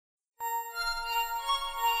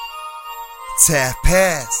It's half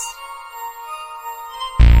past.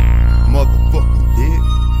 Motherfucking dead.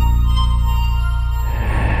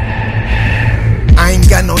 I ain't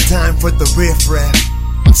got no time for the riff-raff.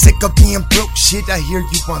 I'm sick of being broke, shit, I hear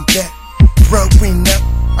you want that. Growing up,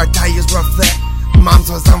 our tires were flat.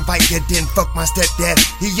 Mom's was on fire, didn't fuck my stepdad.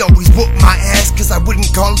 He always whooped my ass cause I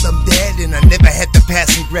wouldn't call him dad. And I never had the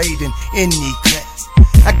passing grade in any class.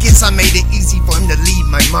 I guess I made it easy for him to leave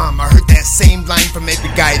my mom. I heard that same line from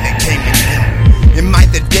every guy that came in here. Am I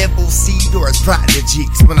the devil's seed or a prodigy?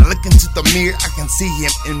 Cause when I look into the mirror, I can see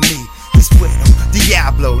him in me. This widow,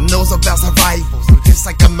 Diablo, knows about survival. So just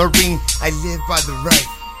like a Marine, I live by the right.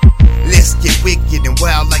 Let's get wicked and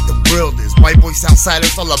wild like the world is. White boys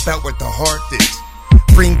outsiders, all about where the heart is.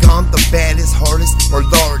 Bring on the baddest, hardest, or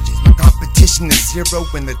largest. My competition is zero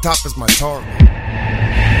when the top is my target.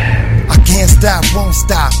 I can't stop, won't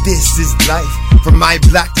stop, this is life. From my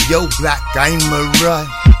block to your block, I'm a run.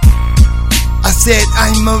 I said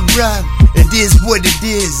I'm a run, it is what it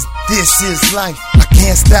is, this is life. I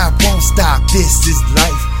can't stop, won't stop, this is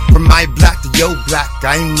life. From my block to your block,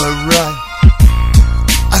 I'm a run.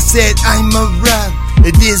 I said I'm a run,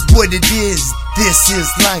 it is what it is, this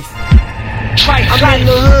is life. Trife. I'm in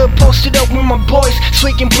the hood, posted up with my boys,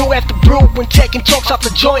 swinging brew after brew when taking talks off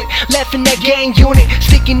the joint. Laughing at gang unit,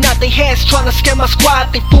 sticking out their heads, trying to scare my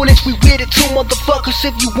squad. They foolish, we with it too, motherfuckers.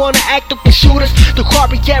 If you wanna act up and shoot us, the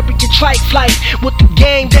Quarry area Trife flight with the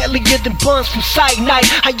gang deadlier than buns from sight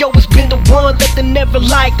night. I always been the one that they never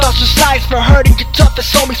liked. Ostracized for hurting your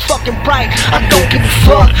toughest homies fucking bright. I don't give a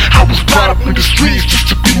fuck. I was brought up in the streets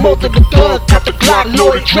just to be more than a thug. Got the Glock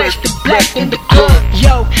loaded, dressed in black in the club.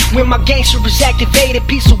 Yo, when my gangster is activated,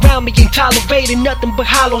 peace around me ain't tolerated. Nothing but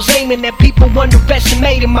hollows aiming at people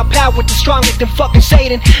underestimating my power is stronger than fucking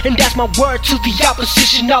Satan. And that's my word to the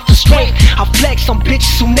opposition off the strength. I flex on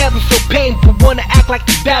bitches who never feel pain, but wanna act like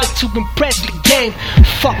they battle to impress the game.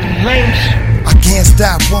 Fucking lames. I can't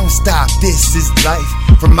stop, won't stop, this is life.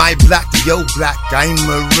 From my block to your block, I'm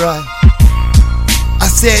a run. I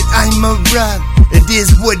said I'm a run, it is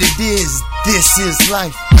what it is, this is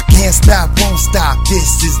life. I can't stop, won't stop,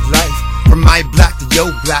 this is life. From my block to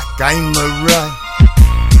your block, I'm a run.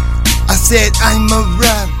 I said I'm a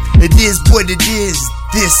run, it is what it is,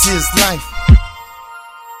 this is life.